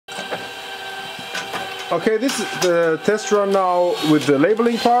Okay, this is the test run now with the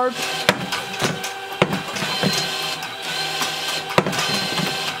labeling part.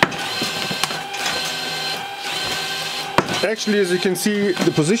 Actually, as you can see,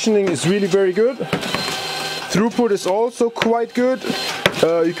 the positioning is really very good. Throughput is also quite good.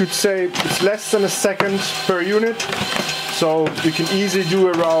 You could say it's less than a second per unit. So you can easily do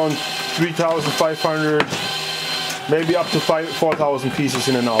around 3,500, maybe up to 4,000 pieces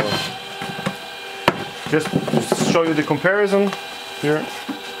in an hour. Just to show you the comparison here.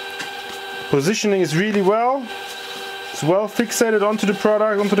 Positioning is really well. It's well fixated onto the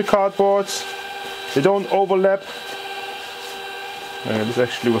product, onto the cardboards. They don't overlap. This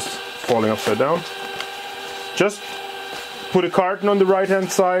actually was falling upside down. Just put a carton on the right hand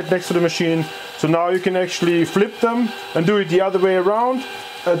side next to the machine. So now you can actually flip them and do it the other way around.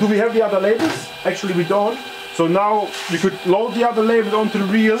 Do we have the other labels? Actually we don't. So now you could load the other label onto the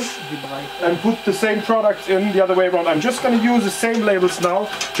reel and put the same products in the other way around. I'm just going to use the same labels now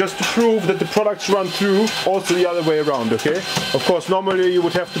just to prove that the products run through also the other way around, okay? Of course normally you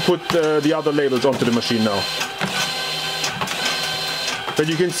would have to put the other labels onto the machine now. But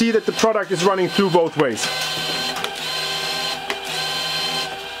you can see that the product is running through both ways.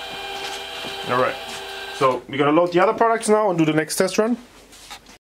 Alright, so we're going to load the other products now and do the next test run.